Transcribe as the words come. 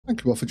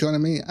Thank you all for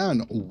joining me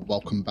and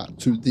welcome back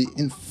to the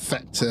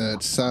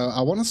Infected. So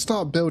I want to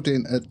start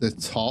building at the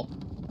top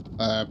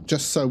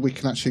just so we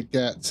can actually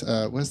get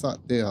where's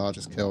that deer I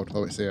just killed?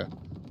 Oh, it's here.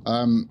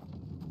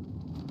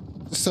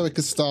 Just so we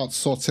can start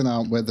sorting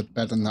out where the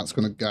bed and that's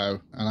going to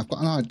go, and I've got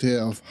an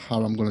idea of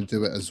how I'm going to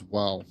do it as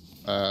well.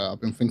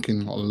 I've been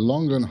thinking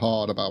long and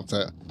hard about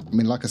it. I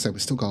mean, like I said, we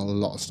still got a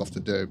lot of stuff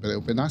to do, but it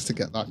would be nice to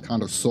get that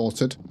kind of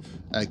sorted,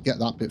 get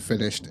that bit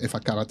finished. If I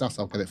can, I doubt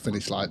I'll get it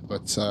finished,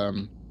 but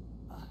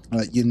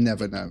you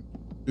never know.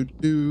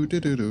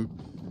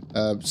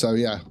 So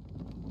yeah,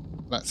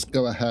 let's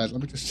go ahead.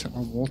 Let me just check my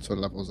water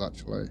levels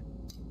actually.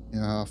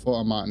 Yeah, I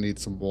thought I might need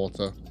some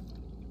water.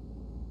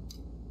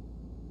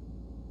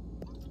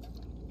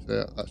 So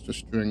yeah, let's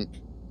just drink.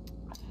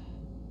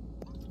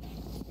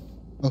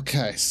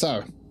 Okay,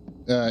 so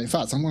in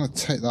fact, I'm going to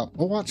take that.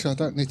 Oh, actually, I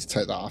don't need to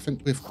take that. I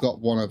think we've got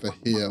one over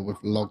here with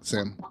logs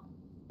in.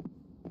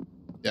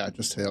 Yeah,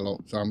 just here,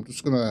 look. So I'm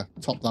just going to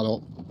top that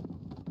up.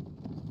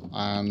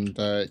 And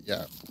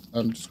yeah,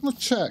 I'm just going to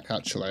check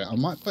actually. I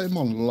might put him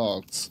on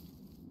logs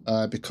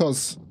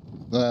because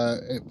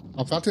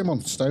I've had him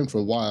on stone for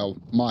a while.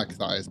 Mike,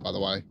 that is, by the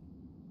way.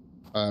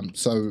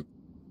 So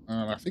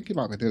I think he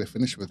might be nearly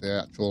finished with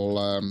the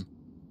actual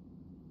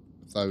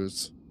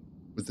those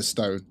with the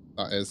stone.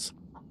 That is,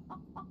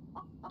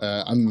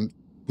 and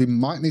we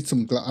might need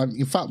some glass.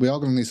 In fact, we are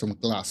going to need some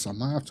glass. So I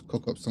might have to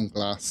cook up some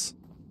glass,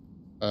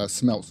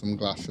 smelt some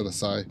glass, should I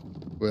say,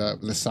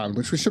 with the sand,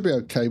 which we should be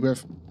okay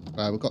with.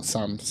 We've got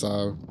sand,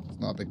 so it's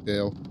not a big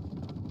deal.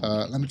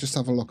 Let me just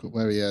have a look at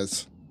where he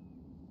is.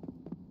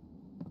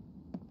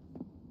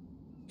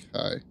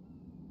 Okay.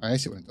 I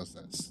hate it when it does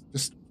this.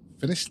 Just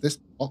finish this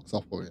box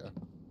off for you.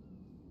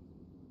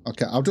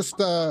 Okay, I'll just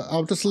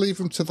leave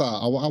him to that.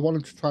 I want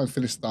him to try and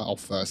finish that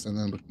off first, and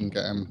then we can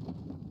get him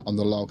on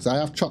the logs. I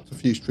have chopped a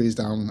few trees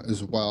down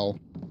as well,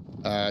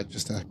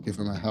 just to give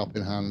him a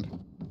helping hand.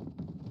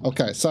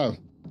 Okay, so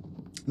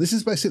this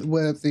is basically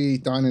where the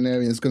dining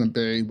area is going to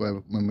be,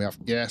 when we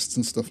have guests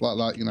and stuff like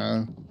that, you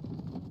know.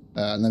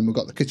 And then we've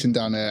got the kitchen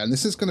down there, and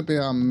this is going to be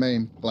our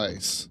main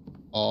place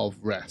of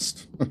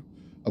rest,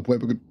 of where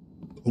we're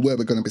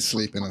going to be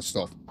sleeping and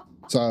stuff.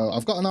 So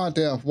I've got an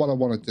idea of what I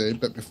want to do,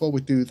 but before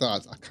we do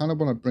that, I kind of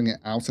want to bring it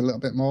out a little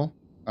bit more.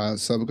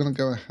 So we're going to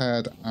go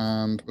ahead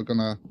and we're going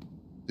to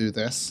do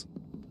this.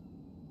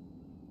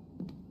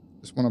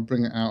 Just want to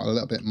bring it out a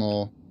little bit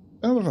more.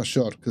 I don't know if I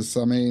should, because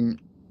I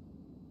mean,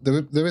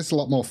 there is a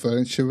lot more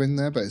furniture in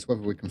there, but it's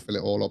whether we can fill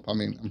it all up. I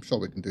mean, I'm sure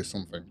we can do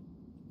something.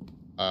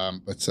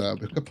 But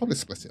we could probably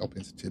split it up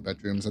into 2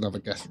 bedrooms and have a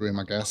guest room,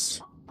 I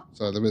guess.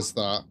 So there is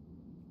that.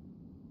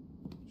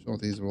 I'm sure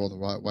these are all the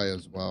right way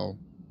as well.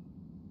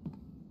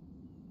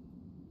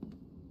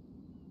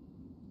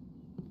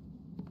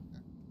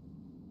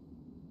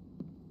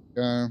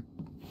 Go.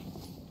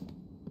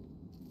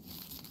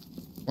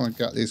 Want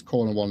to get these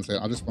corner ones in.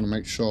 I just want to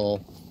make sure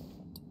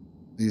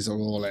these are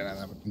all in, and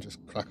then we can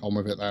just crack on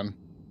with it then.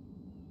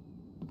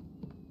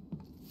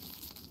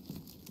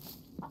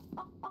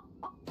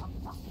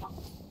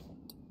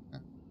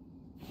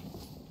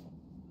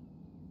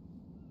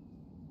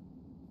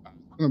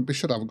 We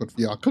should have a good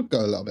view. I could go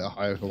a little bit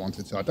higher if I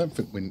wanted to. I don't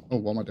think we... Oh,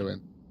 what am I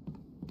doing?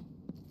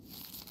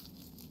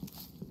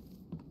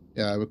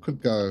 Yeah, we could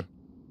go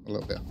a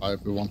little bit higher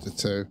if we wanted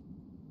to.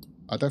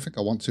 I don't think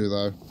I want to,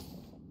 though.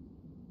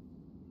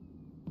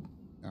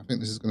 I think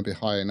this is going to be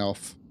high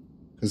enough.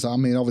 Because, I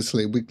mean,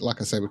 obviously, like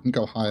I say, we can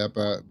go higher,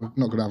 but we're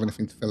not going to have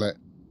anything to fill it.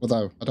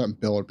 Although, I don't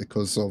build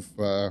because of...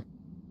 I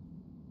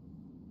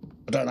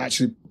don't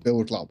actually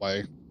build that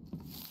way.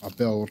 I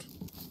build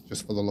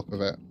just for the look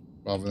of it,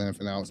 rather than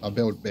anything else. I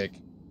build big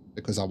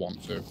because I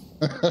want to.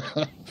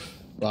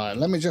 Right,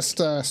 let me just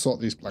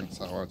sort these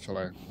planks out,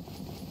 actually.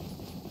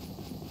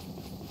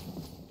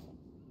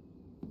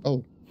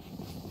 Oh.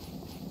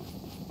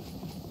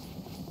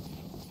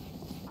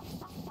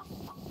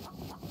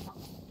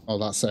 Oh,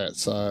 that's it.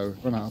 So,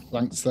 run out of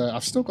planks there.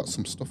 I've still got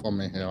some stuff on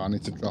me here I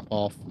need to drop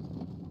off.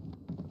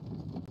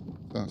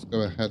 So let's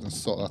go ahead and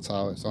sort that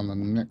out. It's on the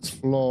next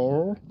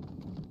floor.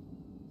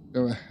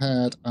 Go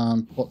ahead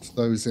and put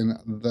those in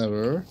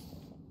there.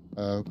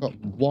 We've got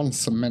one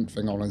cement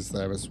thing on us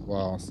there as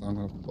well, so I'm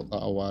going to put that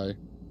away.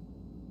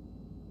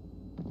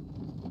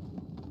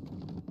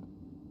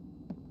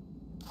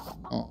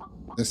 Oh,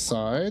 this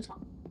side.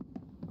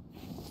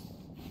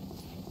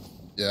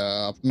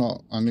 Yeah,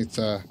 I need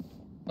to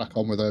back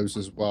on with those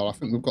as well. I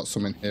think we've got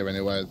some in here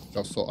anyway, which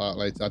I'll sort out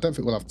later. I don't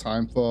think we'll have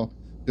time for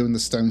doing the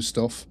stone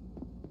stuff.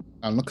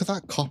 And look at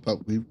that copper.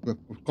 We've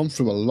gone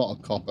through a lot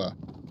of copper.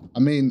 I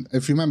mean,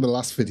 if you remember the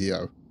last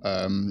video,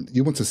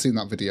 you wouldn't have seen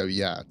that video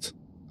yet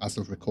as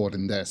of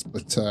recording this,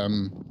 but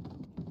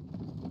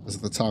as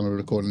of the time of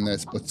recording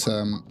this, but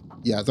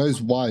yeah,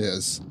 those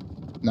wires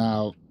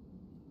now,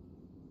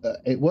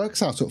 it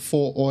works out at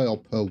 4 oil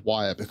per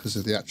wire because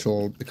of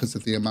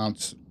the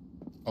amount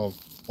of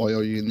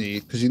oil you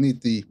need, because you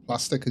need the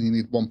plastic, and you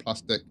need 1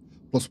 plastic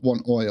plus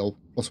 1 oil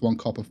plus 1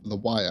 copper for the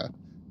wire,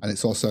 and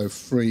it's also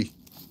 3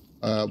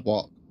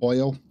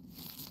 oil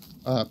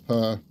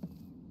per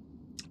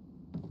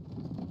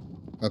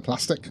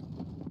plastic.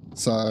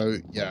 So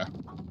yeah,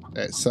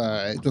 it's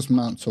it does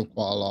mount to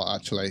quite a lot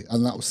actually,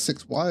 and that was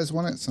 6 wires,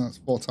 wasn't it? So that's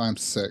 4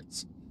 times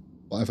 6,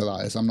 whatever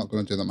that is. I'm not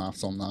going to do the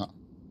maths on that.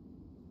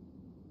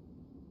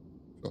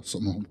 Sure,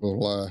 someone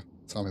will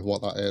tell me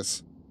what that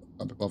is. I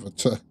can't be bothered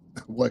to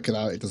work it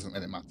out. It doesn't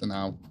really matter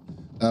now.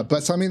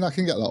 But I mean, I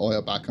can get that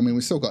oil back. I mean,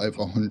 we still got over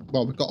 100.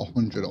 Well, we've got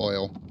 100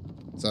 oil,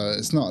 so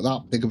it's not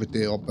that big of a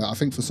deal. But I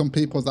think for some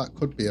people that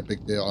could be a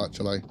big deal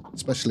actually,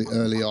 especially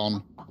early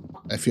on.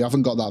 If you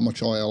haven't got that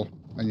much oil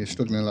and you're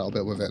struggling a little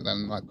bit with it,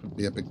 then that could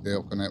be a big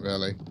deal, couldn't it?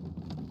 Really,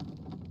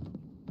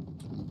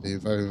 it'd be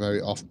very, very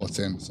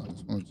off-putting. So I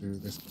just want to do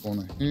this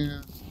corner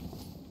here.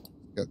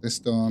 Get this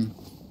done.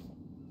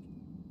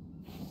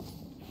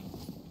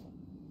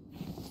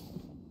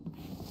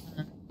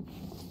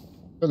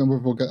 I don't know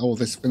if we'll get all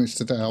this finished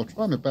today. I'll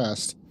try my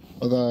best,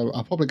 although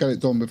I'll probably get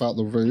it done without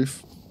the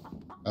roof,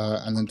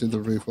 and then do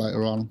the roof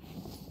later on.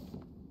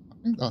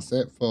 I think that's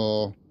it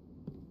for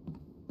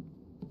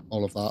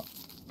all of that.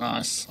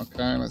 Nice.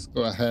 Okay, let's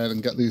go ahead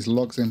and get these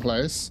logs in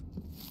place.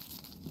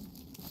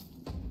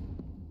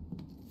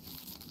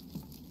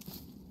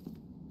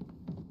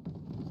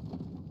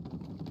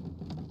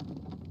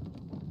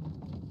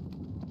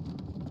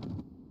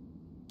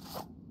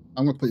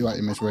 I'm going to put you out of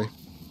your misery.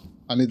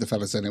 I need the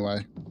feathers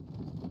anyway.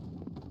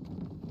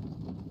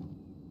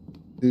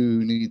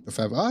 Do need the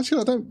feather.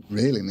 Actually, I don't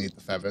really need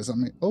the feathers. I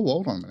mean, oh,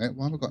 hold on a minute.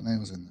 Why have I got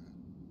nails in there?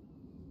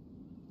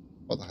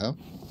 What the hell?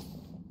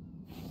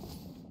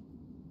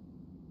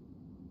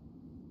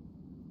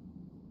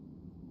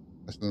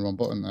 Pressing the wrong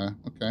button there.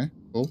 Okay,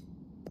 cool.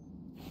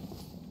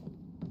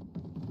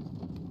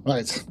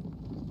 Right.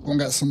 Go and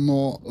get some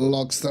more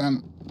logs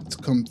then to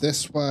come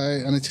this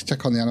way. I need to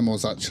check on the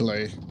animals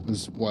actually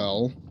as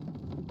well.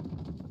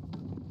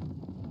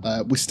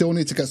 We still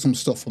need to get some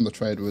stuff from the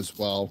trader as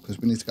well, because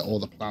we need to get all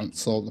the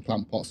plants, all the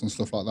plant pots and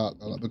stuff like that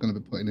that we're going to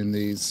be putting in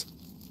these.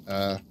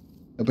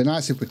 It'd be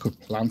nice if we could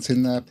plant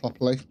in there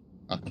properly,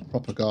 like a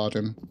proper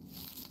garden.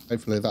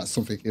 Hopefully that's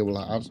something he will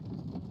add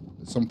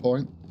at some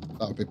point.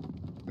 That would be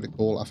pretty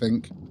cool, I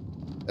think.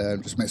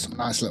 Just make some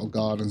nice little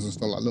gardens and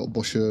stuff, like little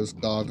bushes,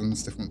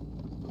 gardens, different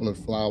coloured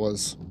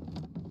flowers.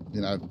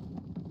 You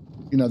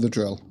know the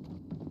drill.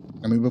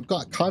 I mean, we've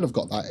got kind of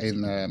got that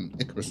in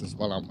Icarus as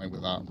well, haven't we,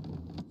 with that?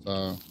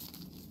 So,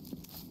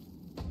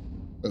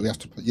 but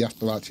you have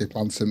to actually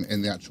plant them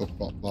in the actual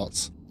crop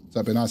plots. So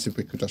it'd be nice if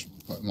we could just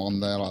put them on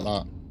there like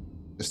that,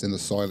 just in the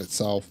soil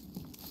itself.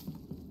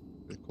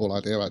 Pretty cool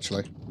idea,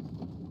 actually.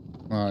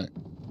 Right.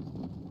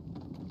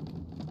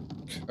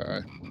 Okay.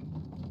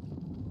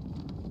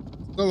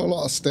 Still a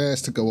lot of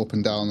stairs to go up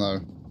and down though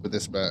with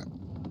this bit.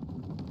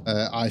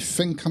 I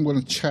think I'm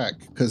going to check,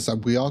 because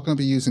we are going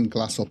to be using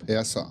glass up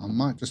here, so I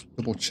might just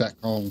double check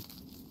on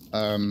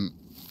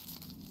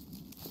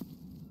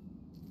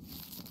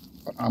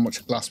how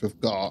much glass we've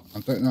got. I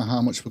don't know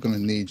how much we're going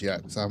to need yet,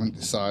 because I haven't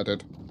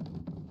decided.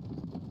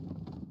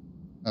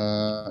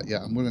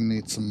 Yeah, I'm going to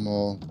need some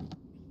more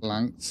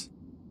planks.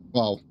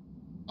 Well,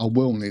 I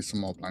will need some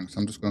more planks.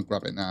 I'm just going to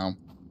grab it now.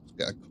 Just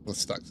get a couple of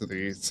stacks of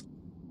these.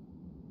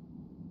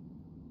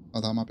 Oh,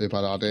 that might be a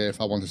bad idea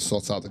if I wanted to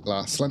sort out the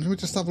glass. Let me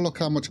just have a look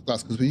how much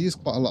glass, because we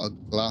used quite a lot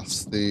of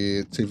glass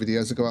the 2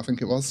 videos ago, I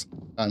think it was.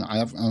 And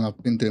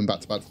I've been doing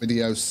back-to-back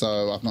videos,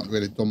 so I've not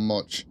really done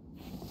much.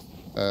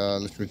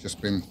 Literally just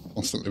been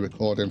constantly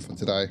recording for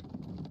today.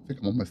 I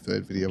think I'm on my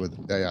 3rd video of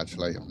the day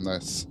actually on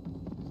this.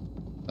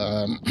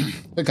 I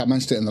think I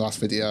mentioned it in the last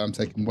video. I'm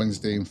taking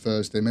Wednesday and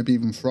Thursday, maybe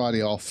even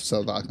Friday off,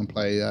 so that I can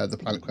play the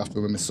Planet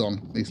Crafter with my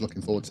son. He's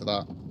looking forward to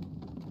that,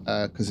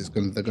 because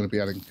they're going to be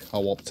adding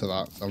co-op to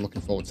that, so I'm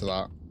looking forward to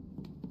that.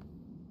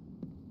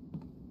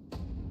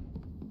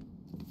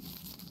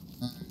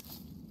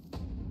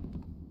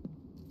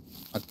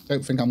 I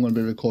don't think I'm going to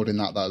be recording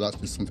that though. That's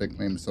just something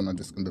me and my son are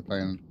just going to be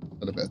playing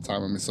a little bit of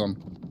time with my son.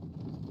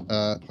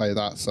 Play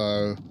that.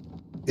 So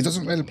he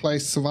doesn't really play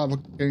survival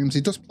games.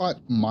 He does play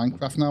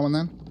Minecraft now and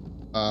then,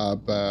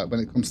 but when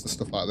it comes to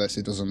stuff like this,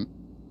 he doesn't.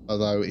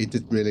 Although he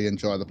did really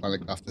enjoy the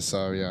Planet Crafter,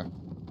 so yeah.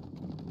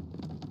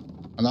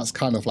 And that's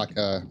kind of like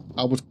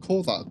I would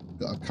call that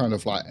a kind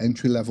of like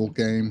entry-level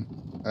game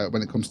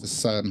when it comes to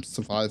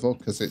survival,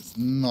 because it's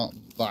not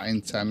that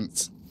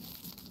intense.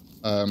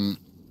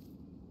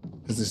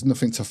 Because there's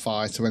nothing to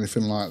fight or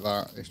anything like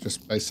that. It's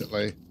just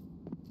basically,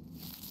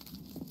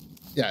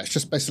 yeah, it's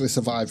just basically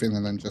surviving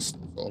and then just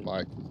sort of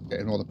like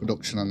getting all the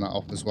production and that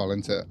off as well,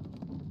 isn't it?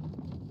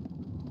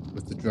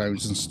 With the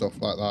drones and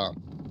stuff like that.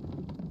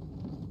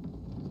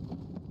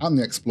 And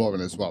the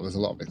exploring as well. There's a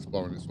lot of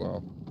exploring as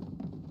well.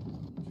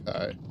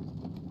 Okay.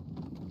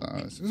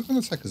 So it's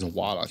going to take us a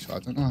while, actually. I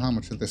don't know how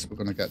much of this we're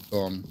going to get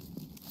done.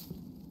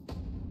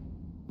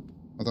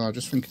 Although I'm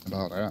just thinking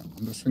about it.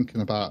 I'm just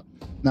thinking about...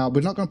 Now,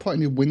 we're not going to put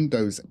any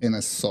windows in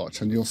as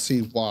such, and you'll see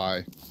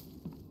why.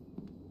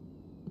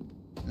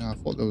 Yeah, I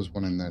thought there was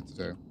one in there to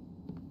do.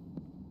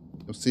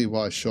 You'll see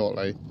why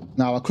shortly.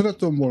 Now, I could have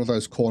done one of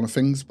those corner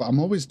things, but I'm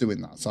always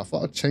doing that. So I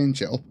thought I'd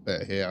change it up a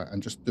bit here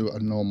and just do a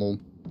normal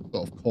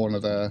sort of corner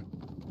there,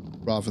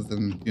 rather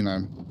than, you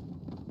know...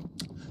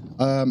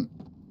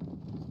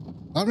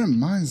 That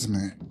reminds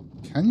me.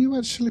 Can you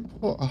actually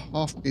put a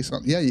half piece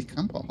on? Yeah, you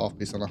can put a half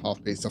piece on a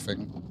half piece, I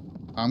think.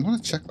 I'm going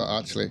to check that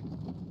actually.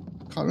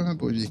 I can't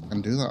remember if you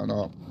can do that or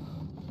not.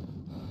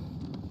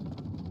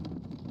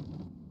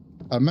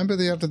 I remember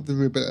they added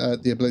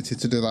the ability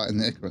to do that in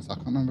the Icarus. I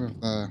can't remember if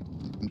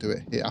you can do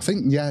it here. I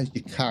think, yeah,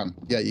 you can.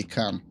 Yeah, you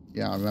can.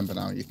 Yeah, I remember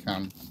now. You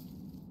can.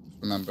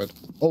 Just remembered.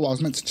 Oh, I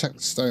was meant to check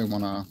the stone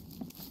one.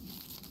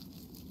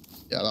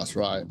 Yeah, that's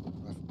right.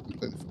 I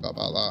completely forgot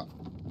about that.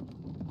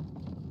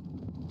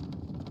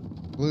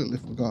 Completely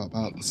forgot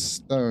about the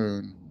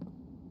stone.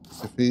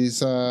 So if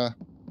he's, yeah,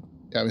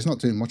 he's not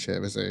doing much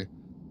here, is he?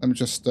 Let me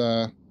just,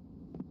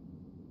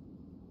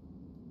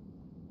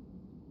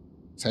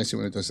 taste it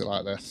when he does it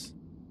like this.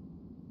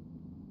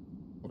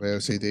 Probably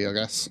OCD, I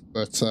guess.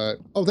 But,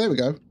 oh, there we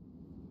go.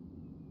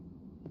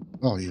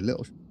 Oh, you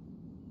little...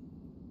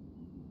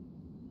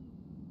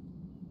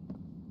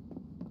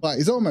 Right,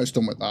 he's almost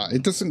done with that.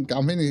 It doesn't...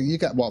 I mean, you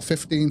get, what,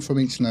 15 from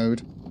each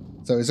node?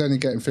 So he's only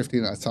getting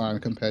 15 at a time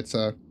compared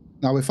to...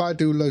 Now, if I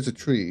do loads of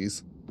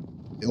trees,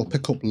 it'll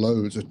pick up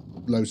loads of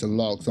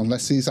logs.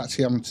 Unless he's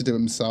actually having to do it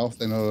himself,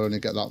 then he'll only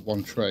get that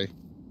one tree.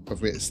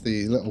 Whether it's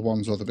the little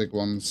ones or the big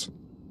ones.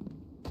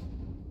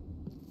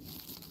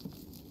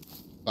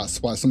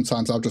 That's why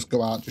sometimes I'll just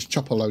go out, just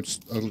chop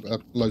loads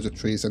of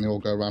trees, and he'll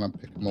go around and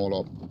pick them all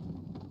up.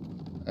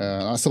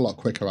 That's a lot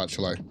quicker,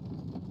 actually.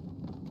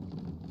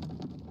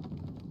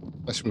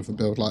 Especially with a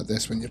build like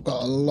this, when you've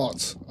got a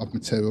lot of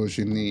materials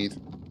you need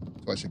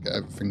to actually get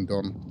everything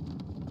done.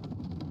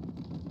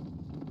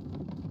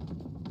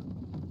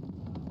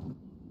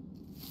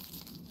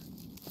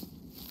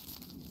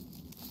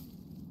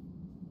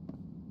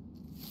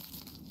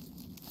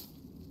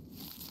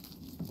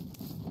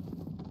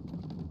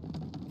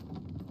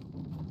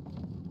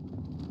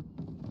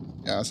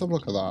 Yeah, let's have a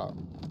look at that.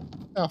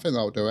 Yeah, I think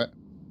that'll do it.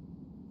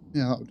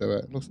 Yeah, that'll do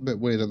it. It looks a bit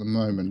weird at the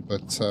moment,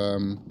 but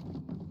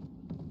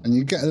and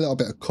you get a little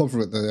bit of cover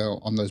at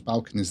on those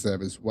balconies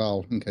there as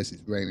well, in case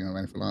it's raining or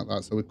anything like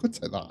that. So we could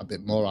take that a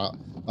bit more out.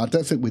 I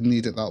don't think we'd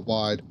need it that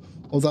wide.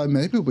 Although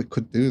maybe we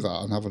could do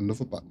that and have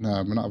another...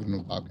 No, we're not having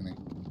another balcony.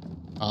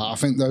 I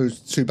think those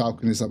two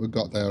balconies that we've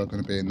got there are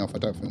going to be enough. I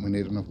don't think we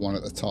need another one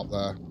at the top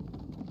there.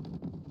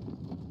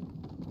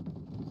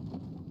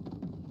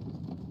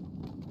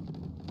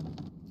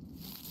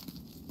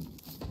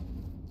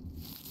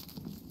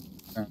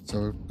 Yeah,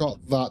 so we've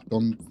got that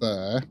done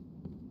there.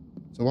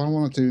 So what I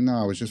want to do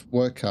now is just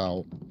work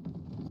out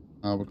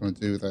how we're going to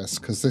do this,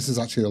 because this is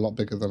actually a lot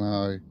bigger than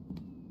I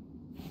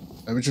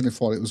originally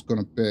thought it was going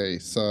to be.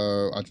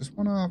 So I just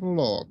want to have a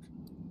look.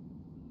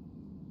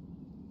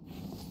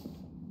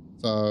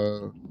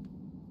 So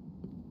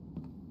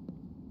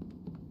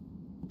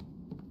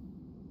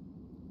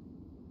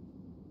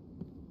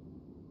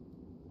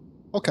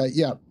okay,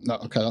 yeah, no,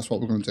 okay, that's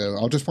what we're going to do.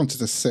 I just wanted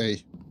to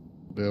see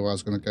where I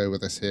was going to go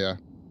with this here.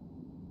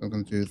 I'm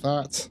going to do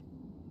that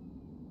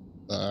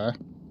there,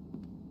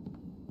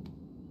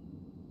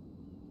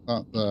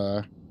 that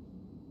there,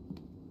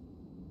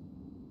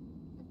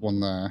 one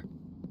there,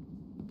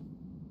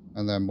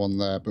 and then one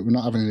there. But we're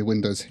not having any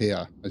windows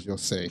here, as you'll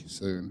see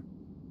soon,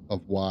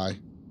 of why.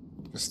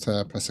 Just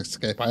press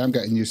escape. I am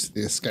getting used to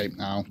the escape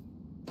now.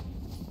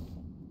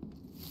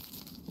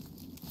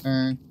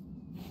 Okay.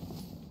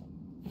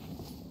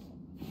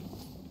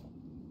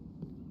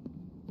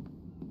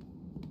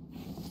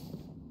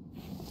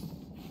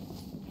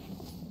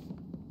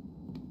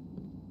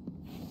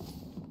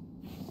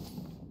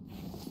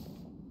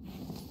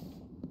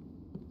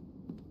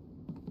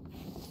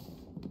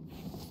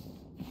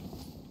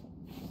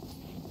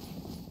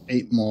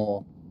 Eight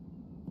more.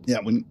 Yeah,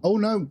 oh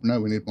no,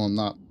 we need more than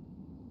that.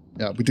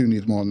 Yeah, we do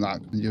need more than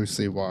that. You'll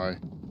see why.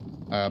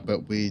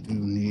 But we do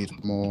need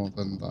more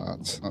than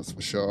that, that's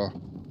for sure.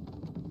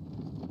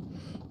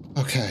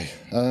 Okay,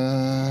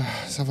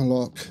 let's have a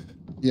look.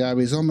 Yeah,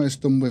 he's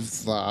almost done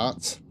with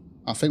that.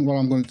 I think what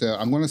I'm going to do,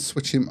 I'm going to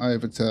switch him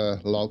over to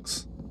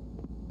logs.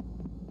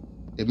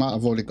 He might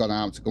have already gone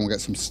out to go and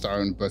get some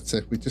stone, but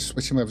if we just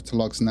switch him over to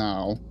logs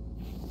now,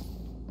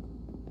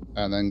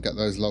 and then get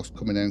those logs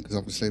coming in, because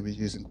obviously we're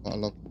using quite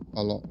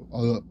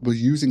we're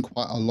using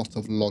quite a lot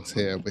of logs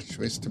here, which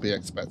is to be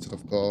expected,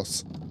 of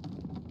course.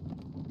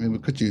 I mean, we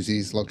could use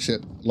these logs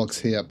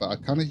here, but I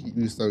kind of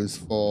use those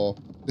for...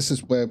 This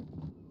is where...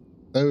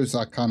 Those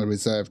are kind of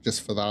reserved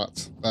just for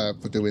that,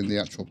 for doing the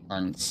actual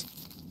planks.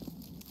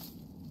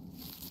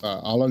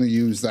 But I'll only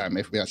use them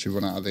if we actually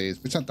run out of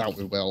these, which I doubt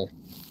we will,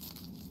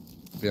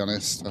 to be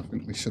honest. I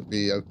think we should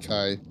be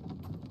okay.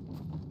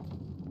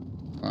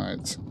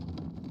 Right.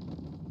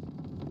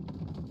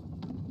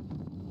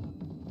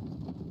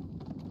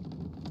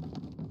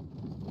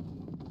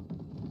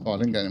 Oh, I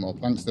didn't get any more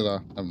planks, did I?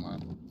 Never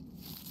mind.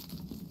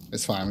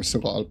 It's fine.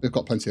 We've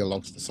got plenty of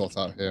logs to sort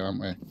out here, haven't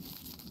we?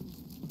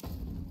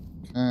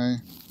 Okay.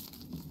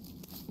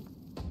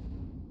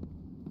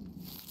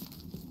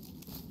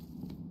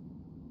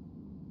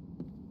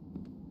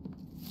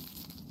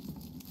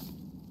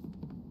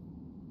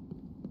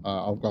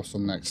 I'll grab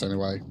some next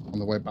anyway on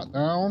the way back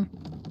down.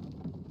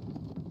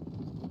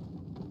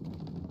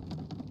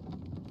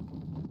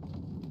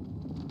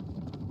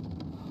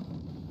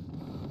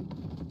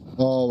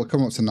 Oh, we're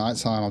coming up to night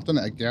time. I've done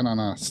it again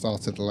and I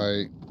started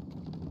late.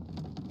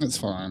 It's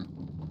fine.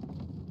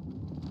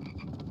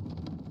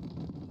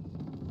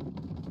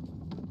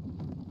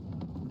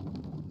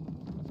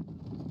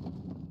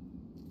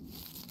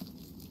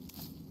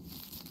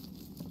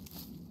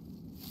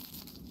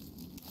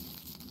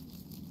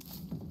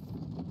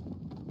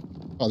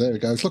 Oh, there we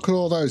go. Look at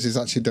all those he's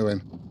actually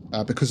doing.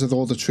 Because of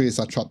all the trees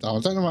I chopped down. I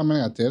don't know how many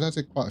I did. I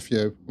did quite a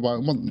few. Well, it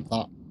wasn't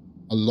that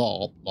a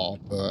lot,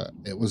 but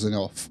it was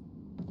enough.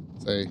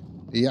 See,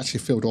 he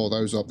actually filled all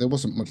those up. There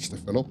wasn't much to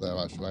fill up there,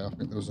 actually. I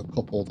think there was a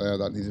couple there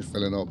that needed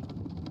filling up.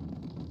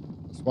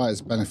 That's why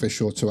it's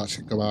beneficial to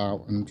actually go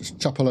out and just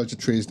chop a load of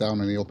trees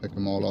down and he'll pick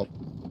them all up.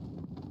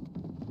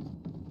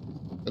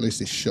 At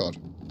least he should.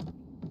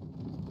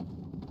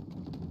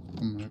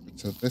 Come over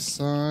to this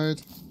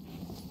side.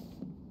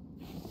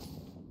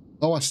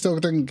 Oh, I still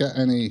didn't get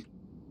any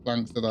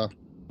planks, did I?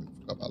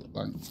 Forgot about the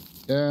planks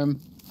again.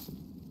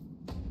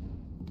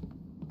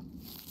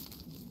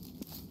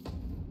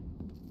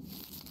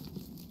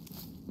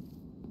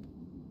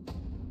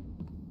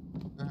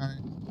 Okay.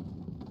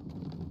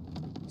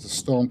 There's a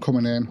storm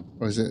coming in,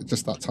 or is it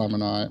just that time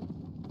of night?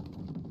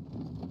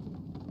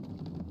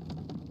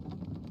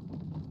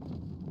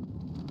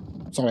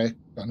 Sorry,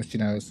 got an itchy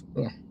nose.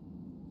 Ugh.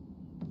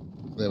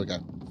 There we go.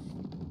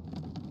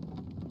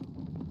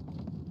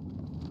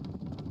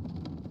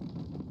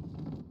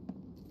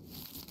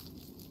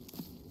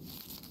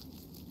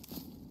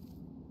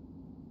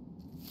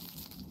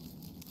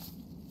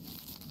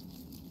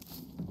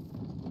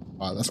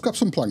 Right, let's grab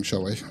some planks,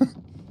 shall we? Keep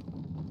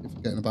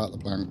forgetting about the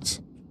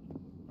planks.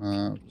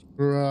 Just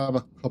grab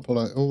a couple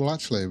of... Oh, well,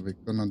 actually, we're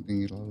going to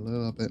need a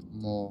little bit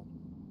more.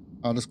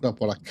 I'll just grab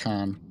what I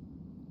can.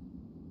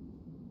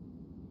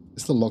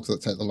 It's the logs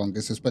that take the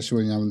longest, especially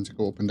when you're having to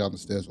go up and down the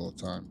stairs all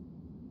the time.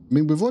 I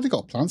mean, we've already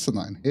got plants and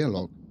that in here,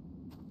 log.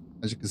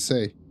 As you can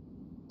see.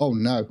 Oh,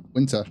 no.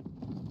 Winter.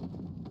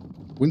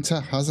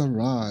 Winter has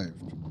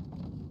arrived.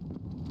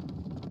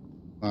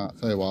 Right,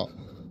 tell you what.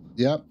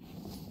 Yep.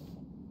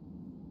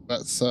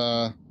 Let's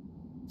grab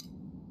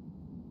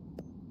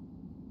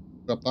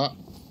that.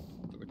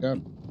 There we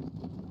go.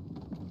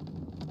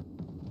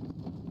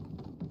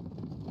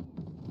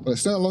 But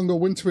it's no longer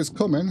winter is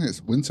coming,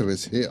 it's winter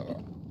is here.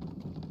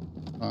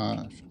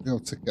 I should be able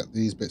to get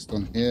these bits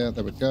done here.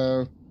 There we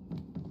go.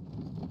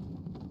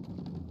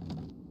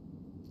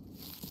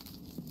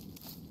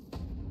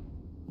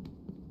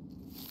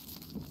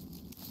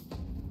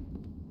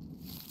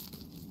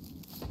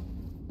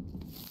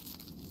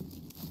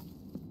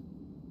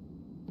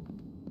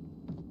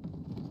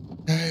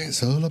 Hey,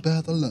 it's all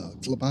about the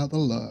lugs, all about the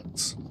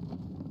lugs.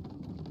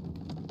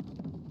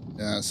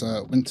 Yeah,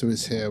 so winter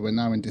is here. We're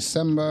now in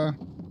December.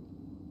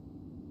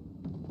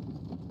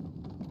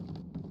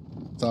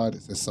 Side,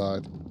 it's this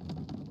side.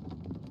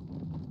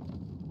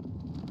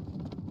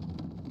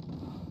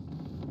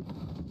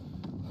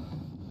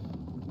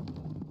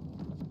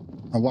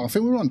 Oh, well, I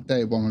think we're on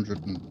day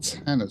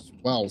 110 as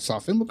well, so I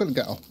think we're going to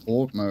get a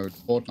horde mode,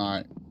 horde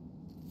night.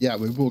 Yeah,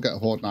 we will get a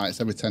horde night. It's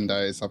every 10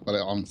 days. I've got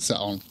it on, set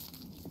on.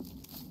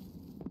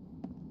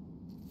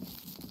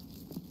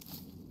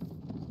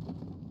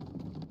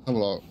 Have a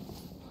look.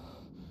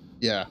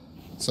 Yeah,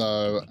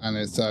 so, and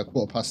it's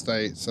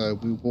 8:15, so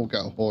we will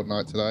get a horde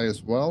night today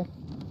as well.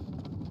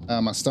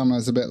 My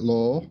stamina's a bit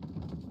low.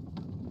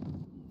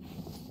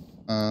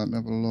 Let me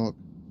have a look.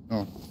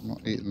 Oh, I'm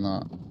not eating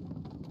that.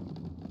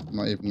 I'm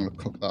not even going to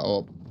cook that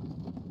up.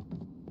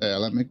 Yeah,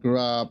 let me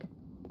grab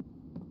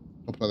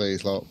a couple of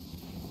these, look.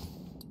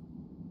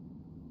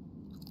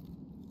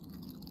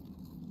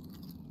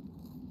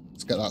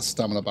 Let's get that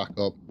stamina back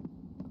up.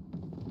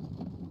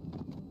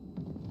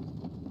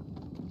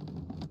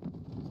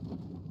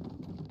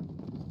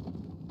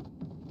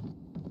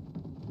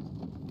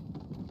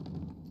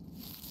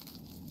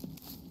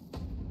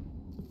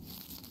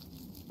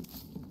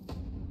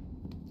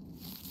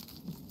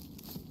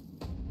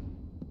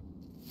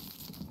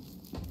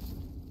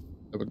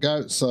 There we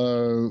go.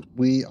 So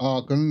we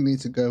are going to need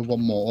to go one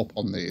more up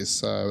on these.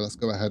 So let's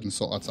go ahead and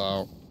sort that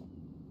out.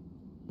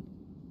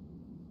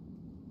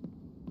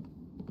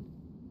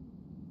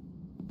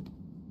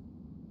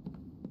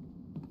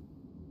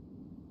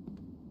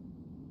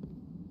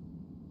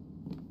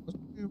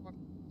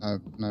 No,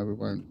 no, we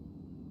won't.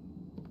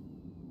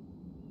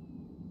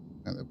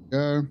 Yeah, there we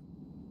go.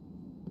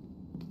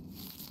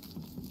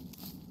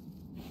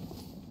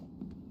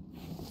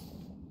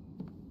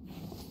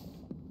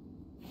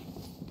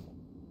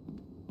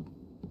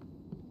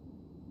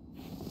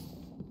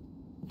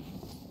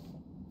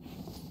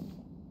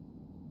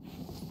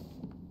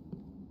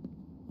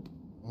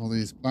 All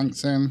these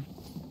planks in.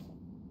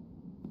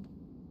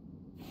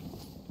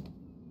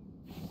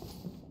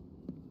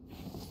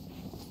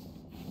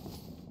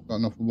 Got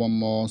enough for one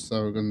more,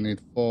 so we're going to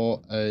need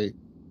 4, 8,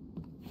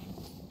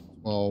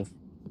 12.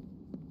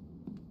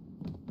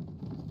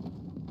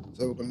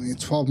 So we're going to need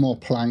 12 more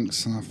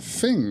planks, and I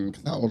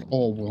think that would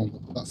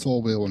that's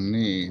all we will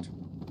need.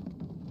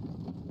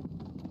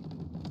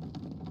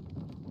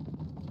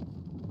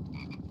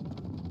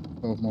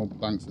 More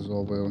planks is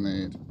all we'll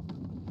need.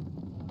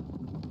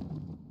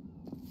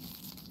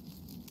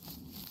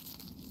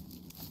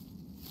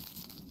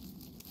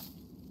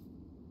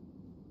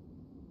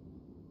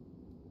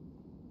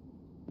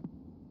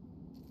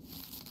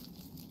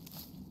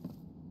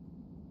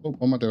 Oh,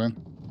 what am I doing?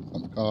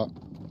 Got my cart.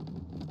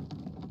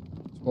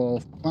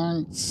 12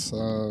 planks,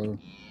 so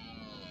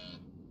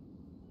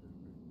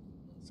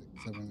 6,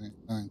 7,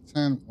 8, 9,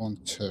 10, 1,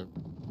 2.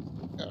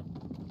 Yeah.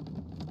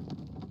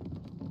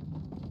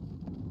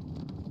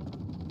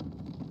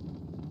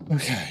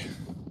 Okay,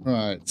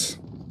 right.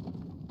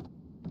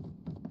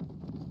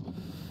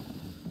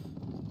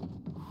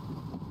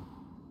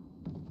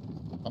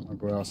 Can't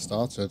remember where I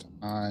started.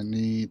 I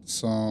need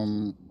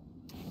some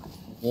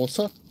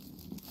water.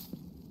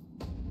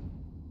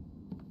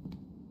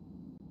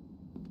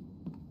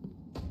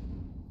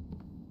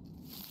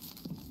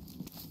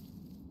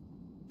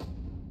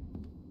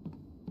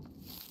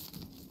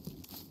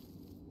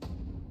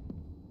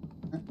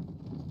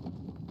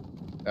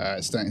 Yeah,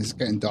 it's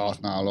getting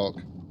dark now, look.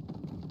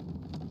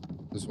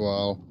 As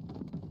well.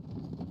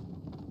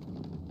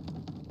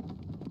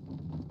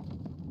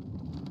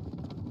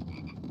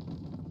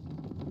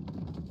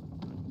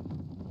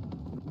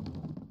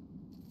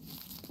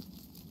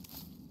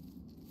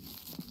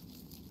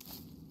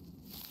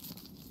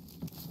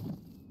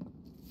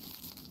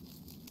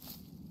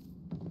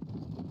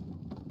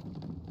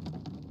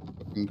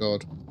 Looking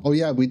good. Oh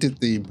yeah, we did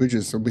the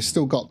bridges, so we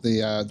still got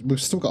the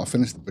we've still got to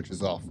finish the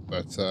bridges off,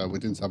 but we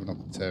didn't have enough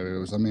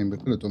materials. I mean, we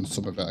could have done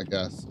some of it, I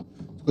guess.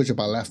 It's good job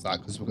I left that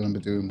because we're going to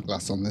be doing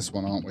glass on this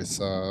one, aren't we?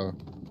 So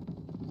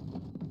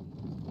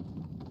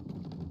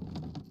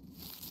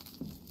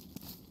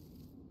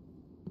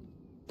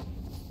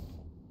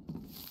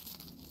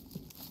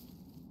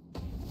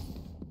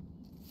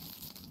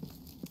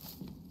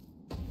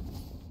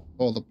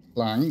all the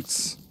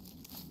planks.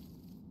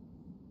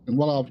 And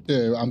what I'll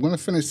do, I'm going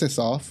to finish this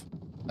off,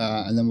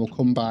 and then we'll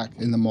come back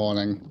in the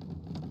morning,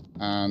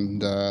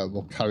 and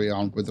we'll carry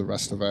on with the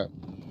rest of it.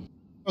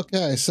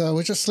 Okay, so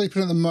we're just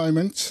sleeping at the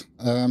moment.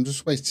 I'm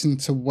just waiting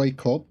to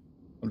wake up.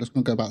 I'm just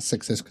going to go about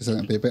 6ish because then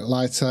it'll be a bit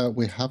lighter.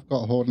 We have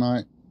got a horde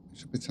night. It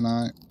should be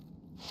tonight.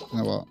 You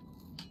know what?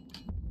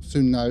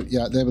 Soon no.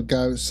 Yeah, there we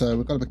go. So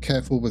we've got to be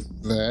careful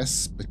with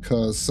this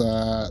because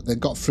they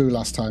got through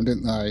last time,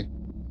 didn't they?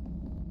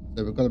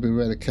 So we've got to be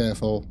really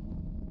careful.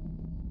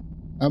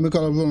 And we've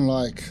got to run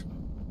like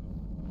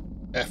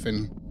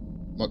effing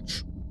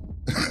much.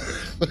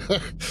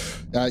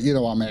 You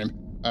know what I mean.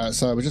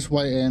 So we're just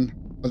waiting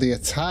for the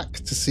attack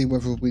to see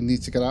whether we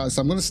need to get out.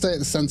 So I'm going to stay at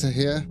the center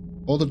here.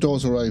 All the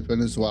doors are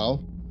open as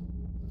well.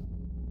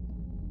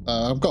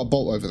 I've got a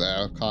bolt over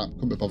there. I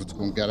couldn't be bothered to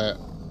go and get it.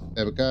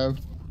 There we go.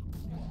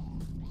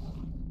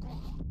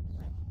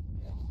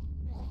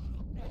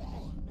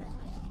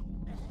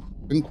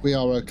 I think we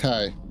are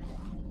okay.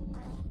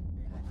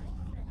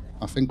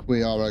 I think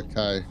we are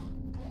okay.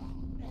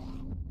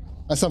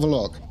 Let's have a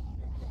look.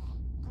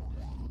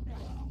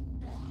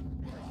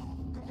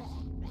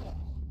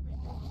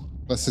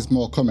 There's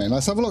more coming.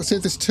 Let's have a look, see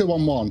if there's 2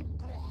 on 1.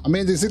 I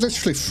mean, there's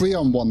literally 3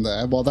 on 1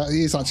 there. Well, that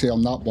is actually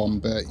on that one,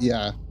 but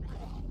yeah.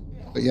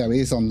 But yeah,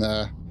 he is on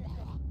there.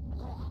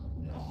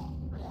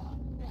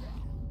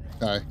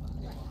 Okay.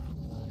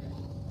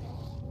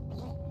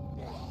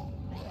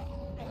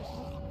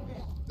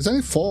 There's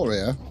only 4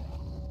 here.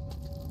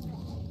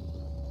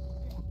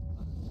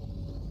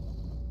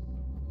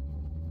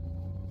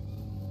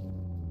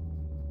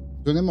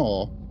 Is there any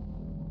more?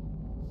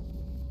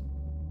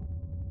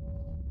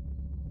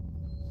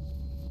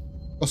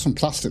 Got some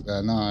plastic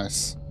there,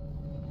 nice.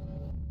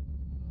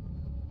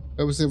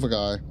 Where was the other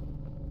guy?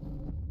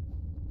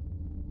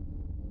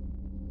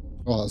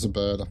 Oh, that's a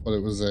bird. I thought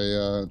it was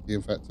the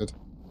infected.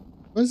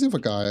 Where's the other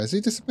guy? Has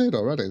he disappeared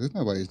already? There's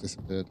no way he's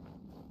disappeared.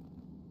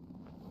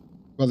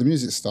 Well, the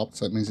music stopped,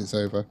 so it means it's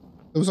over.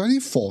 There was only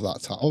 4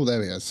 that time. Oh,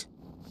 there he is.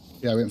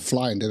 Yeah, he went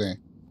flying, didn't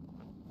he?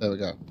 There we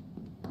go.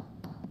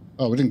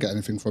 Oh, we didn't get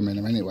anything from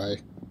him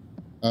anyway.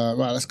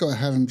 Right, let's go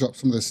ahead and drop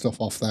some of this stuff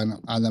off then,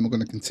 and then we're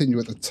going to continue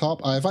at the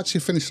top. I've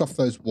actually finished off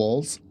those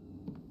walls,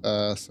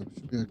 so we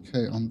should be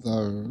okay on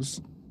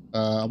those.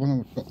 I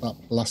want to put that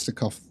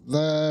plastic off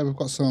there. We've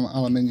got some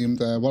aluminium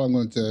there. What I'm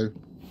going to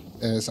do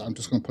is I'm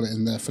just going to put it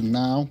in there for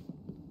now.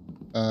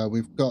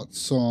 We've got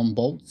some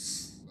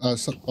bolts. I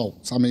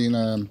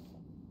mean,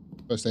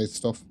 first aid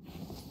stuff.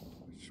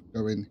 Should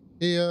go in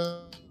here.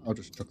 I'll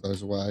just chuck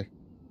those away.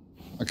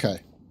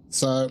 Okay,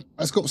 so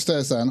let's go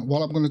upstairs then.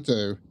 What I'm going to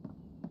do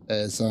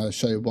is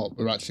show you what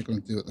we're actually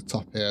going to do at the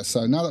top here.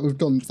 So now that we've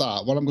done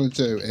that, what I'm going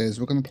to do is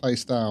we're going to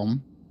place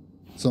down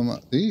some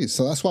of these.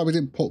 So that's why we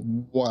didn't put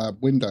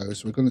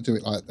windows. We're going to do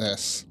it like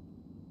this.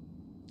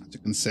 As you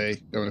can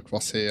see, going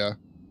across here.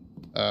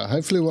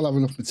 Hopefully we'll have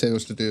enough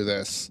materials to do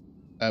this.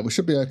 We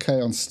should be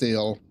okay on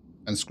steel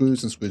and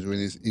screws are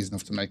really easy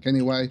enough to make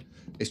anyway.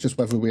 It's just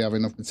whether we have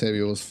enough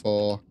materials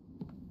for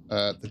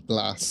the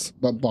glass.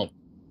 But, well,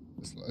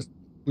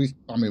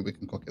 I mean, we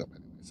can cook it up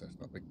anyway, so it's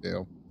not a big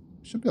deal.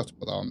 Should be able to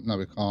put that on. No,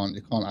 we can't.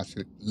 You can't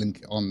actually link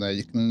it on there.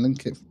 You can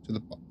link it to the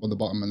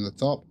bottom and the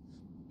top,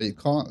 but you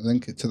can't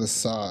link it to the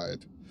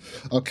side.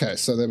 Okay,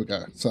 so there we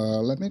go. So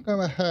let me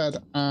go ahead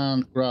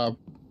and grab,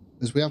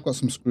 because we have got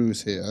some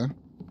screws here.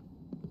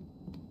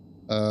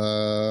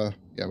 Yeah,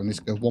 we need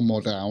to go 1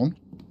 more down,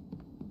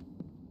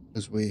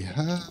 because we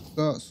have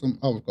got some.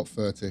 Oh, we've got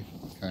 30.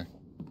 Okay.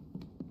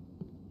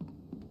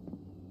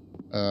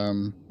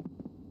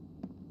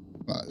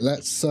 Right,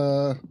 let's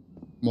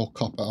more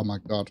copper. Oh my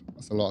god,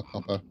 that's a lot of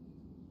copper.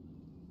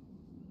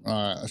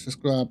 Alright, let's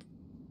just grab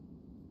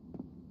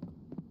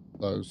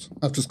those.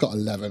 I've just got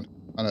 11.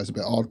 I know it's a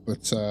bit odd,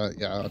 but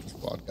yeah, I just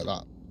thought I'd get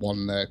that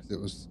one there because it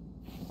was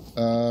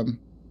wrong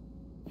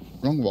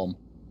one.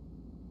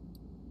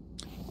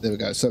 There we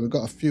go. So we've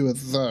got a few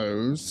of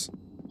those.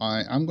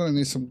 I am going to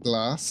need some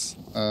glass.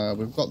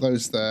 We've got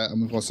those there,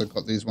 and we've also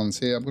got these ones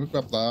here. I'm going to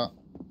grab that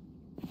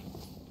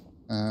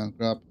and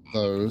grab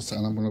those,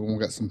 and I'm going to go and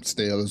get some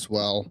steel as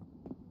well.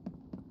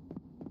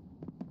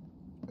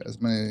 Get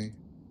as many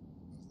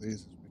of these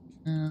as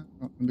we can.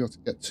 Not going to be able to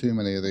get too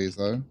many of these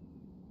though.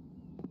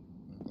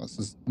 That's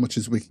as much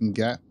as we can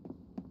get.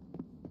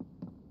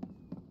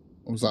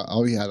 What was that?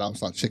 Oh yeah, that was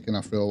that chicken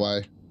I threw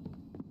away.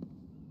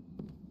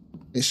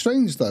 It's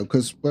strange though,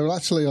 because we're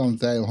actually on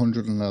day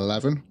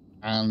 111,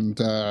 and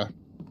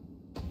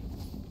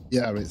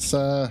yeah, it's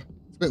a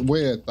bit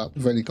weird that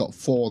we've only got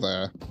 4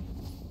 there.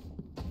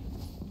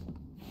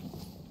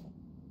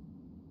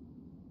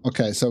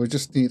 Okay, so we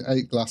just need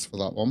 8 glass for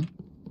that one.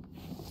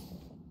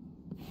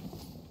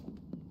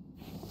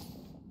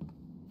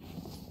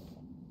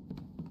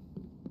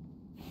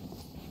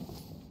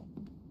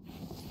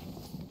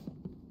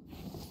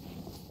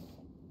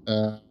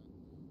 Uh,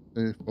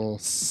 2, 4,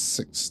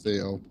 6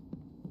 steel.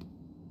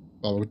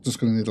 Well, we're just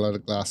going to need a load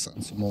of glass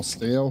and some more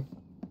steel.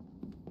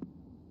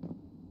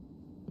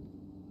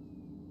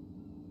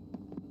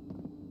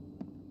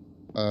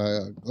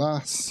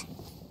 Glass.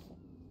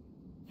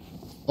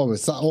 Oh,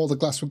 is that all the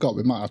glass we've got?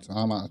 I might have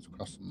to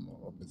craft some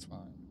more up. It's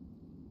fine.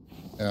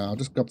 Yeah, I'll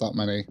just grab that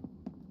many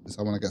because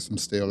I want to get some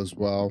steel as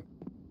well.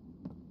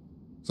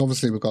 So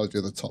obviously we've got to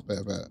do the top bit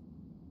of it.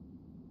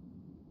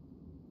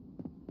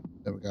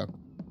 There we go.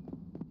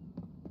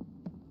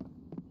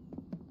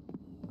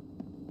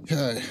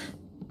 Okay.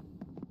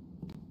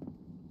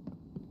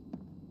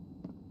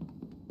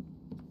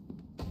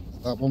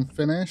 That one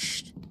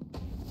finished.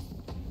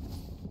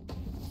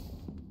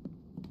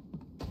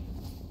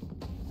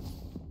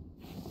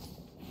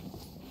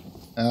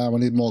 We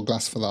need more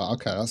glass for that.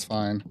 Okay, that's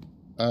fine.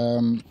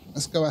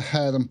 Let's go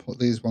ahead and put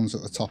these ones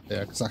at the top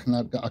here because I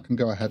can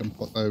go ahead and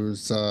put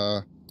those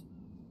that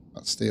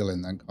steel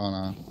in then, can't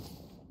I?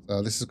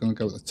 So this is going to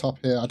go at the top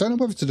here. I don't know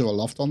whether to do a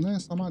loft on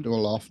this. I might do a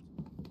loft.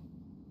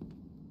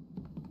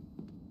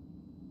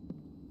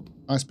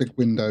 Nice big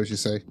windows, you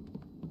see.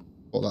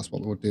 But that's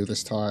what we'll do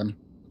this time.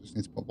 I just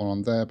need to put one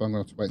on there, but I'm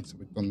going to have to wait until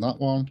we've done that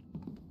one.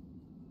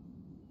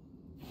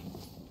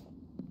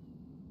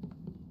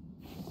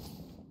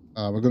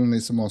 We're going to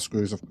need some more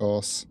screws, of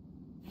course.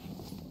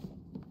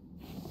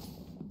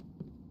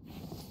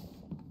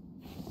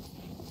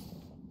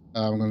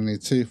 We're going to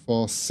need 2,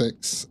 4,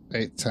 6,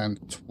 8, 10,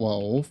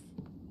 12.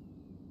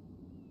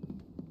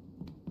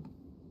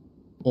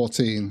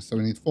 14. So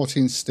we need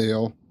 14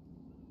 steel.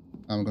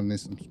 And we're going to need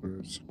some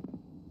screws.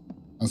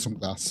 And some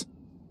glass.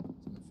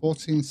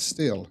 14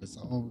 steel. Is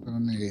that all we're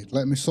going to need?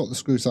 Let me sort the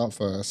screws out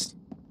first.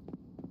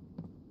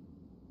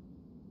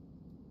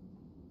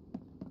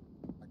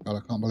 God, I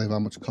can't believe how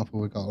much copper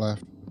we got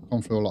left. We've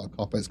gone through a lot of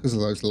copper. It's because of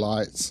those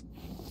lights.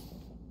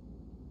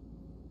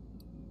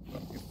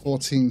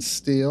 14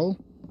 steel.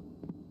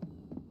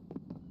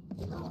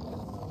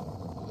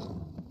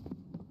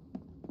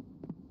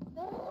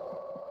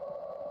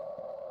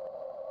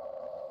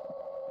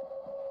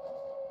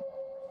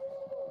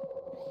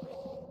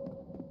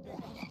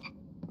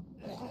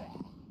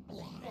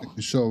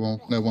 Making sure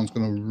no one's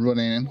going to run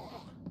in.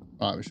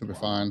 Right, we should be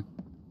fine.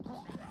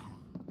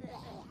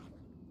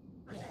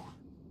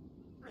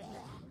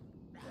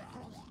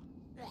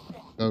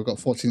 So we've got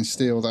 14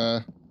 steel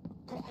there.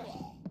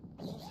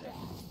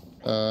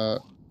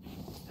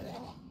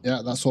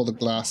 Yeah, that's all the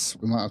glass.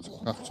 We might have to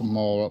craft some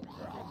more up.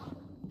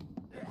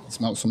 Let's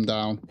melt some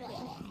down.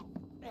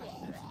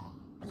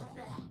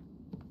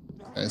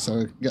 Okay, so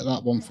we can get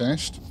that one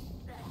finished.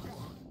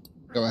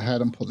 Go ahead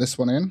and put this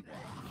one in.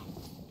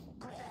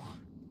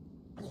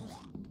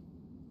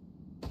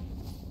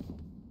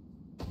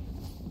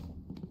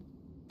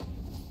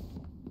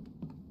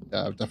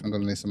 Yeah, I'm definitely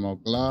going to need some more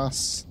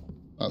glass.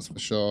 That's for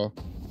sure.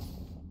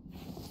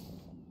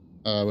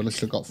 We've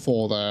literally got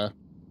 4 there.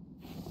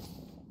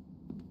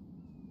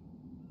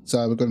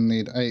 So we're going to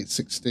need 8,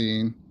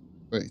 16,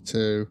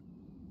 32,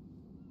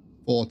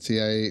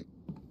 48,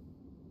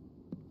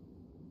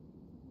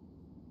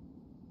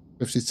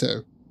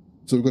 52.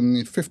 So we're going to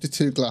need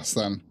 52 glass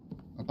then.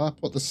 If I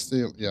put the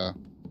steel, yeah,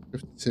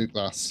 52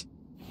 glass.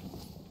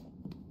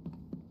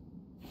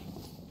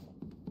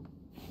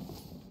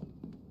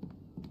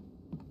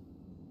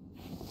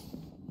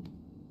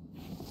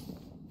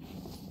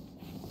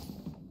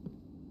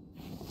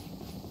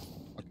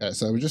 Okay,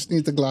 so we just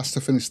need the glass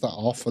to finish that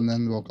off, and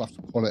then we'll have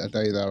to call it a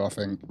day there, I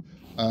think.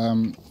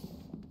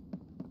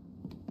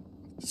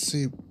 Let's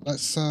see,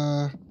 let's...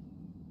 Oh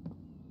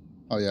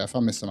yeah, if I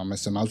miss him, I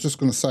miss him. I was just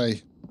going to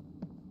say...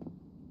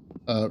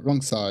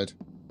 wrong side.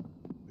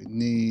 We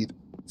need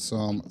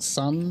some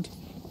sand.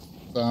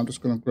 So I'm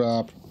just going to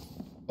grab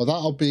Well,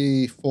 that'll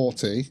be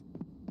 40.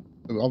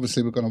 So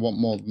obviously, we're going to want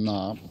more than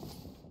that.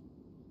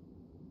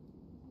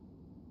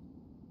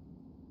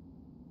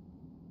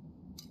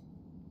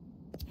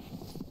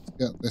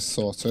 Let's get this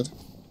sorted.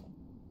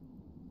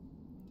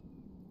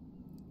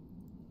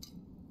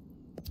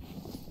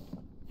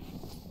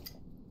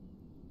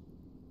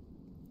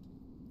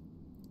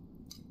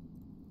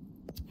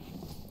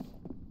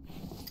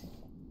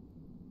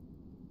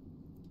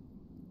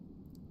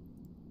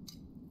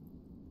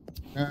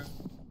 Yeah.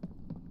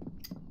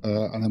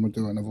 And then we'll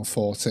do another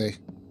 40.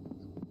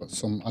 But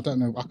some, I don't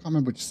know, I can't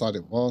remember which side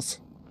it was.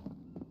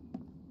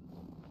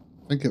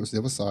 I think it was the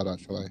other side,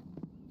 actually.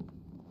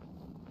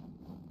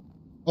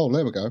 Oh,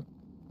 there we go.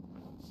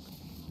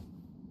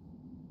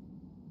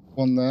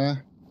 One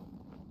there.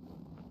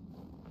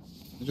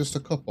 Just a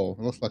couple.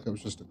 It looks like it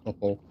was just a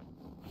couple.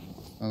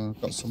 And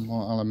I've got some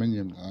more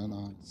aluminium there.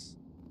 Nice.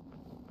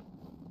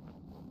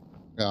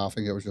 Yeah, I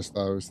think it was just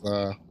those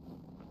there.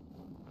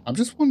 I'm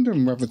just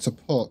wondering whether to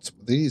put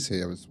these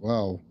here as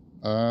well.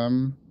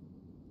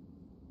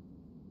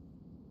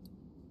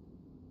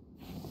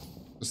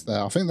 Just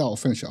there. I think that'll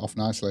finish it off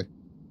nicely.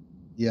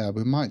 Yeah,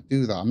 we might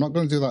do that. I'm not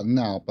going to do that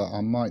now, but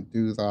I might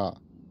do that.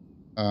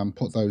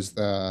 Put those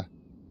there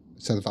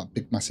instead of that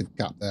big massive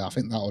gap there. I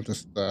think that'll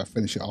just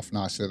finish it off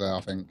nicely there, I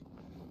think.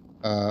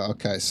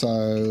 Okay,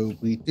 so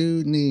we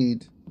do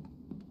need to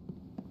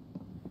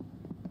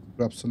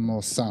grab some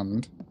more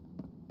sand,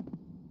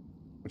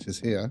 which is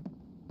here.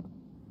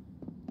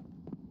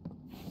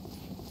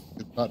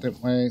 Did that,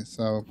 didn't we?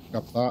 So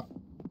grab that.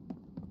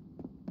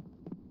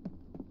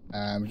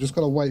 And we've just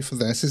got to wait for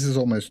this. This is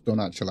almost done,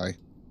 actually.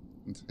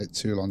 Doesn't take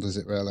too long, does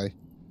it really?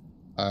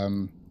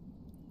 And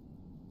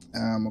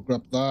we'll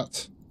grab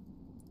that.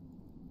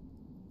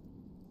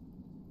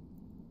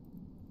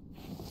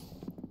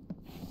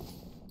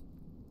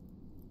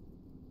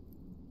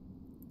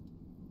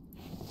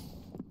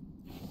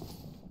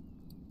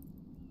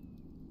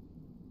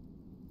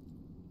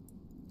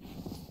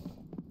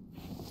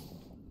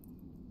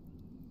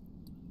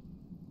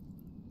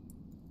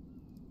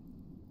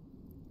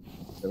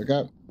 There we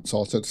go.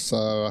 Sorted.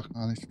 So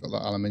I need to put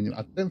that aluminium.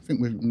 I don't think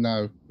we've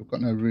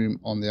got no room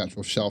on the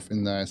actual shelf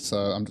in there. So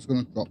I'm just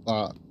going to drop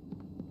that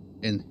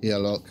in here.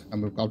 Look,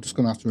 and I'm just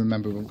going to have to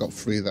remember we've got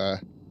 3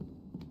 there.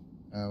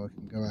 We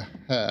can go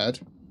ahead.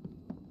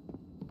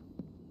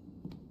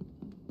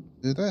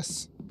 Do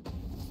this.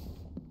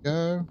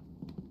 Go.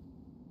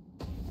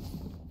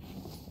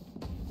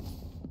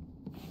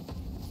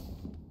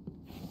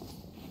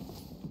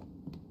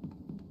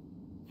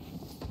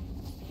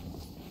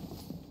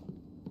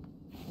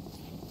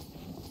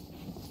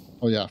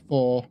 Oh yeah,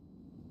 4,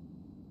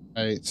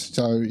 8.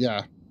 So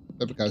yeah,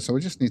 there we go. So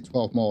we just need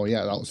 12 more.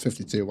 Yeah, that was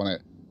 52,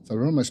 wasn't it? So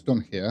we're almost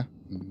done here.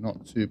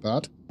 Not too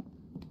bad.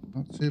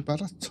 Not too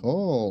bad at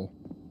all.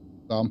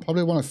 So I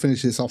probably want to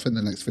finish this off in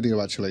the next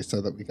video, actually,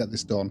 so that we get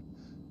this done.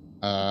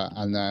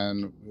 And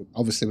then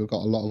obviously we've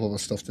got a lot of other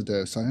stuff to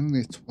do. So I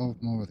only need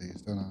 12 more of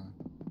these, don't I?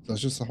 So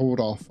let's just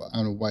hold off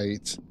and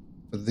wait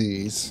for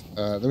these.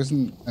 There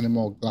isn't any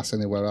more glass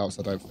anywhere else,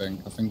 I don't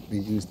think. I think we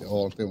used it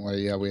all, didn't we?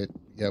 Yeah,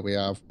 we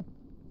have.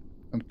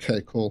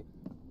 Okay, cool.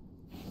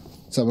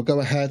 So we'll go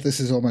ahead. This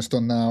is almost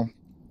done now.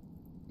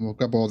 We'll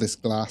grab all this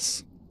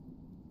glass.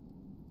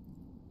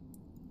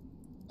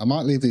 I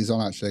might leave these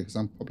on, actually, because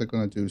I'm probably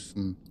going to do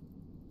some...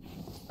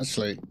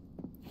 Actually...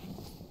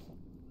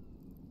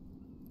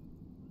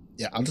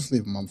 Yeah, I'll just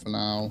leave them on for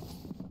now.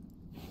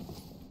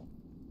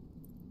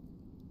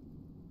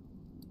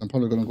 I'm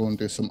probably going to go and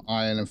do some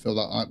iron and fill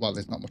that iron. Well,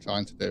 there's not much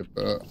iron to do,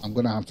 but I'm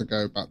going to have to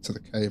go back to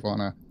the cave on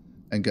her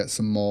and get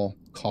some more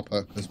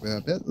copper, because we're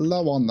a bit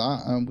low on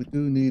that, and we do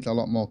need a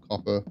lot more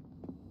copper.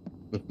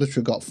 We've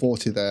literally got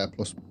 40 there,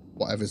 plus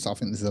whatever, so I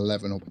think there's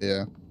 11 up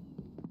here.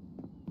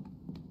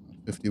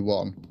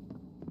 51.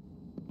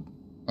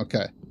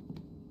 Okay.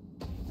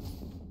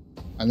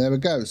 And there we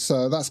go.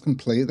 So that's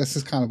complete. This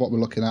is kind of what we're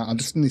looking at. I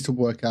just need to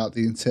work out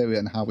the interior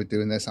and how we're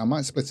doing this. I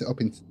might split it up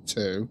into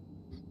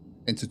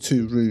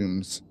two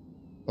rooms.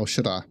 Or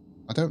should I?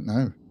 I don't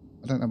know.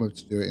 I don't know whether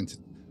to do it into...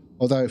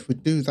 Although if we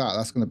do that,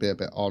 that's going to be a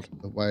bit odd,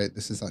 the way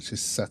this is actually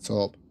set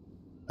up.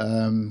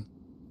 I'm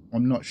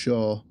not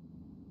sure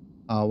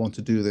how I want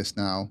to do this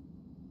now.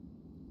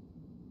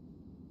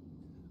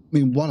 I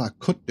mean, what I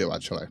could do,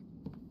 actually,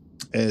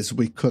 is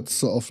we could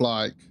sort of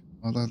like...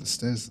 Although the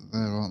stairs are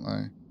there, aren't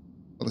they?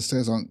 Well, the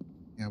stairs aren't...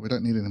 Yeah, we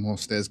don't need any more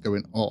stairs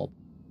going up.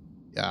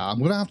 Yeah, I'm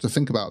going to have to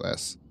think about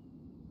this.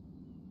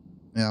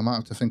 Yeah, I might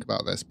have to think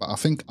about this. But I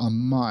think I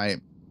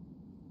might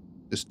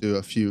just do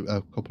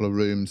a couple of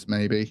rooms,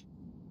 maybe.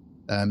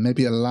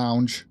 Maybe a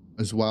lounge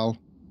as well.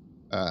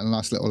 A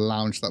nice little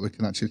lounge that we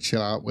can actually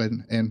chill out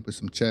in with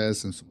some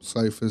chairs and some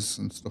sofas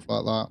and stuff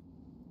like that.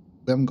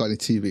 We haven't got any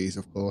TVs,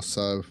 of course,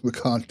 so we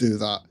can't do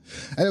that.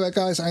 Anyway,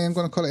 guys, I am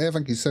going to call it here.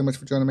 Thank you so much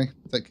for joining me.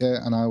 Take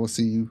care, and I will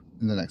see you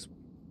in the next one.